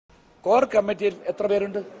Core കമ്മിറ്റിയിൽ എത്ര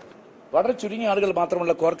പേരുണ്ട്? വളരെ ചുരുങ്ങിയ ആളുകൾ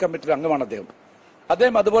മാത്രമുള്ള കോർ കമ്മിറ്റിയിൽ അംഗമാണ് അദ്ദേഹം.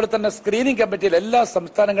 അതുപോലെ തന്നെ സ്ക്രീനിംഗ് കമ്മിറ്റിയിൽ എല്ലാ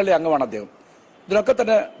സംസ്ഥാനങ്ങളിലെയും അംഗമാണ് അദ്ദേഹം. ഇതിനൊക്കെ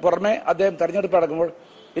തന്നെ പുറമെ അദ്ദേഹം തെരഞ്ഞെടുപ്പ് നടക്കുമ്പോൾ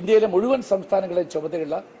ഇന്ത്യയിലെ മുഴുവൻ സംസ്ഥാനങ്ങളെയും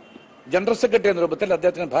ചുമതലയുള്ള ജനറൽ സെക്രട്ടറി എന്ന രൂപത്തിൽ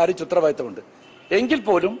അദ്ദേഹത്തിന് ഭാരിച്ച ഉത്തരവാദിത്തമുണ്ട്. എങ്കിൽ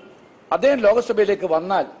പോലും അദ്ദേഹം ലോക്സഭയിലേക്ക്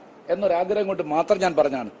വന്നാൽ എന്നൊരാഗ്രഹം കൊണ്ട് മാത്രം ഞാൻ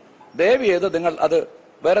പറഞ്ഞാണ്. ദയവ് ചെയ്ത് നിങ്ങൾ അത്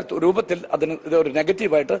വേറെ രൂപത്തിൽ അതിന് ഇതൊരു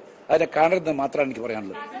നെഗറ്റീവായിട്ട് അതിനെ കാണരുതെന്ന് മാത്രമാണ് എനിക്ക്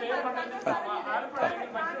പറയാനുള്ളത്.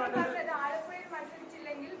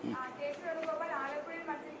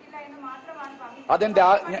 അതെന്റെ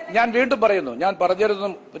ഞാൻ വീണ്ടും പറയുന്നു,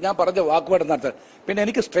 ഞാൻ പറഞ്ഞ വാക്കുപാട് നടത്താൻ പിന്നെ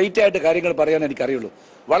എനിക്ക് സ്ട്രെയിറ്റ് ആയിട്ട് കാര്യങ്ങൾ പറയാൻ എനിക്കറിയുള്ളൂ.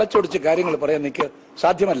 വളച്ചൊടിച്ച് കാര്യങ്ങൾ പറയാൻ എനിക്ക്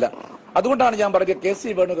സാധ്യമല്ല. അതുകൊണ്ടാണ് ഞാൻ പറഞ്ഞത് കെ.സി.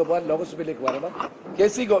 വേണുഗോപാൽ ലോക്സഭയിലേക്ക് വരണം.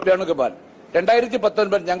 കെ.സി. വേണുഗോപാൽ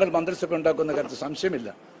 2019 ഞങ്ങൾ മന്ത്രിസഭ ഉണ്ടാക്കുന്ന കാര്യത്തിൽ സംശയമില്ല.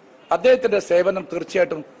 അദ്ദേഹത്തിന്റെ സേവനം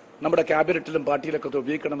തീർച്ചയായിട്ടും നമ്മുടെ ക്യാബിനറ്റിലും പാർട്ടിയിലൊക്കെ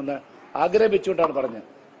ഉപയോഗിക്കണമെന്ന് ആഗ്രഹിച്ചുകൊണ്ടാണ് പറഞ്ഞത്.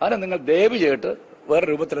 അതിനെ നിങ്ങൾ ദയവ് ചെയ്തിട്ട് വേറെ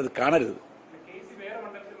രൂപത്തിൽ അത് കാണരുത്.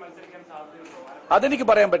 അതെനിക്ക്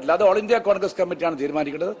പറയാൻ പറ്റില്ല. അത് ഓൾ ഇന്ത്യ കോൺഗ്രസ് കമ്മിറ്റിയാണ്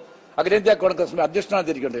തീരുമാനിക്കേണ്ടത്. അഖിലേന്ത്യാ കോൺഗ്രസ് അധ്യക്ഷനാണ്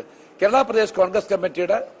തീരുമാനിക്കേണ്ടത്. കേരള പ്രദേശ് കോൺഗ്രസ്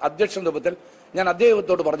കമ്മിറ്റിയുടെ അധ്യക്ഷൻ രൂപത്തിൽ ഞാൻ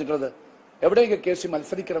അദ്ദേഹത്തോട് പറഞ്ഞിട്ടുള്ളത് എവിടെയെങ്കിലും കെ.സി.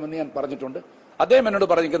 മത്സരിക്കണമെന്ന് ഞാൻ പറഞ്ഞിട്ടുണ്ട്. അദ്ദേഹം എന്നോട്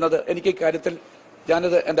പറഞ്ഞിരിക്കുന്നത് എനിക്ക് ഇക്കാര്യത്തിൽ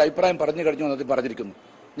ഞാനത് എന്റെ അഭിപ്രായം പറഞ്ഞു കഴിഞ്ഞു എന്ന് പറഞ്ഞിരിക്കുന്നു.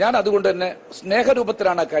 ഞാൻ അതുകൊണ്ട് തന്നെ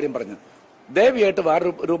സ്നേഹരൂപത്തിലാണ് ആ കാര്യം പറഞ്ഞത്. ദയവായിട്ട്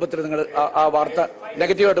വേറെ രൂപത്തിൽ നിങ്ങൾ ആ വാർത്ത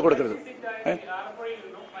നെഗറ്റീവായിട്ട് കൊടുക്കരുത്.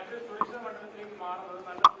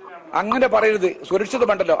 അങ്ങനെ പറയരുത്. സുരക്ഷിത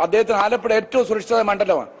മണ്ഡലം അദ്ദേഹത്തിന് ആലപ്പുഴ ഏറ്റവും സുരക്ഷിത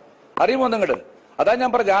മണ്ഡലമാണ്. അറിയുമോ നിങ്ങൾ? അതാ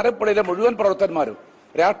ഞാൻ പറഞ്ഞ ആലപ്പുഴയിലെ മുഴുവൻ പ്രവർത്തകന്മാരും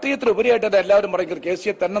രാഷ്ട്രീയത്തിൽ ഉപരിയായിട്ട് എല്ലാവരും പറയുന്നത്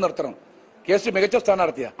കെ.സിയെ തന്നെ നിർത്തണം. കെ.സി മികച്ച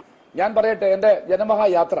സ്ഥാനാർത്ഥിയ. ഞാൻ പറയട്ടെ, എന്റെ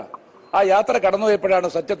ജനമഹായാത്ര ആ യാത്ര കടന്നുപോയപ്പോഴാണ്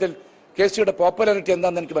സത്യത്തിൽ കെ.സിയുടെ പോപ്പുലാരിറ്റി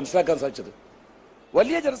എന്താണെന്ന് എനിക്ക് മനസ്സിലാക്കാൻ സാധിച്ചത്.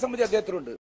 വലിയ ജനസമ്മതി അദ്ദേഹത്തിനുണ്ട്.